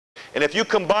And if you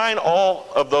combine all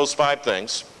of those 5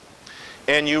 things,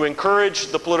 and you encourage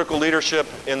the political leadership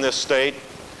in this state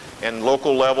and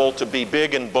local level to be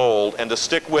big and bold and to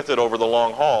stick with it over the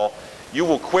long haul, you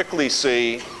will quickly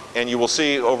see, and you will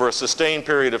see over a sustained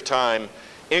period of time,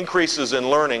 increases in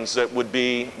learnings that would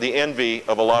be the envy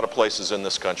of a lot of places in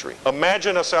this country.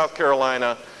 Imagine a South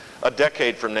Carolina a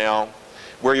decade from now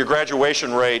where your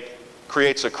graduation rate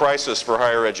creates a crisis for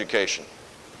higher education.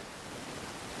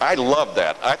 I love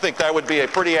that. I think that would be a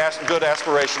pretty good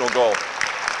aspirational goal.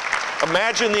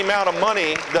 Imagine the amount of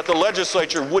money that the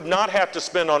legislature would not have to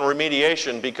spend on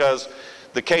remediation because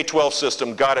the K-12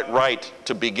 system got it right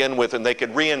to begin with, and they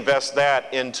could reinvest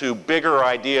that into bigger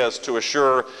ideas to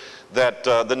assure that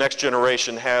the next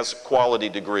generation has quality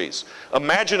degrees.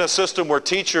 Imagine a system where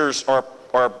teachers are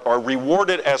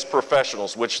rewarded as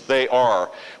professionals, which they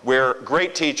are, where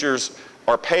great teachers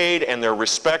are paid and they're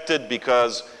respected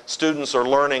because students are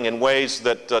learning in ways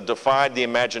that defied the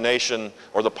imagination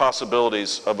or the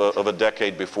possibilities of a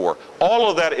decade before. All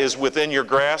of that is within your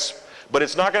grasp, but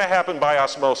it's not going to happen by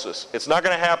osmosis. It's not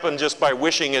going to happen just by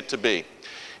wishing it to be.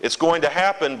 It's going to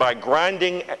happen by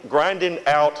grinding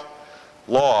out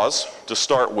laws to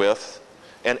start with,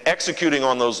 and executing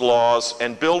on those laws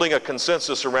and building a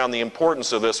consensus around the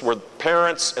importance of this, where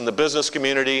parents and the business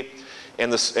community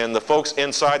and the folks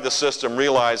inside the system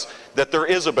realize that there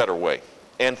is a better way.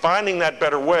 And finding that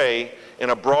better way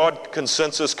in a broad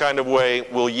consensus kind of way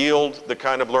will yield the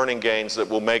kind of learning gains that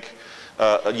will make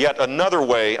yet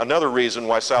another reason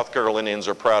why South Carolinians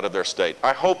are proud of their state.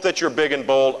 I hope that you're big and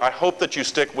bold. I hope that you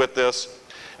stick with this,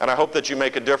 and I hope that you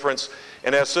make a difference.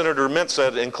 And as Senator Mint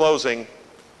said in closing,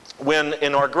 when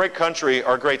in our great country,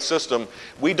 our great system,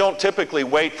 we don't typically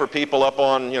wait for people up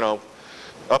on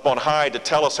high to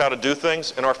tell us how to do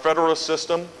things. In our federalist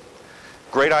system,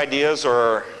 great ideas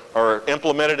are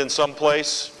implemented in some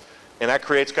place, and that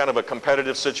creates kind of a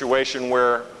competitive situation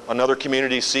where another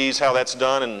community sees how that's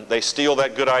done and they steal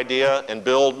that good idea and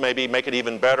build, maybe make it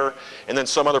even better, and then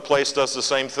some other place does the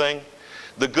same thing.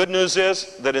 The good news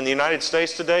is that in the United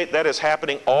States today, that is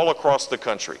happening all across the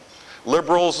country.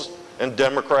 Liberals and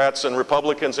Democrats and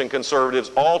Republicans and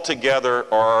conservatives all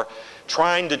together are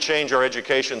trying to change our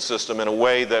education system in a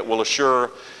way that will assure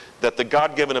that the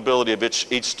God-given ability of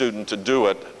each student to do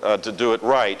it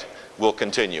right will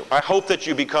continue. I hope that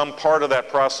you become part of that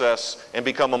process and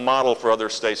become a model for other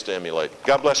states to emulate.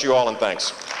 God bless you all, and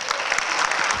thanks.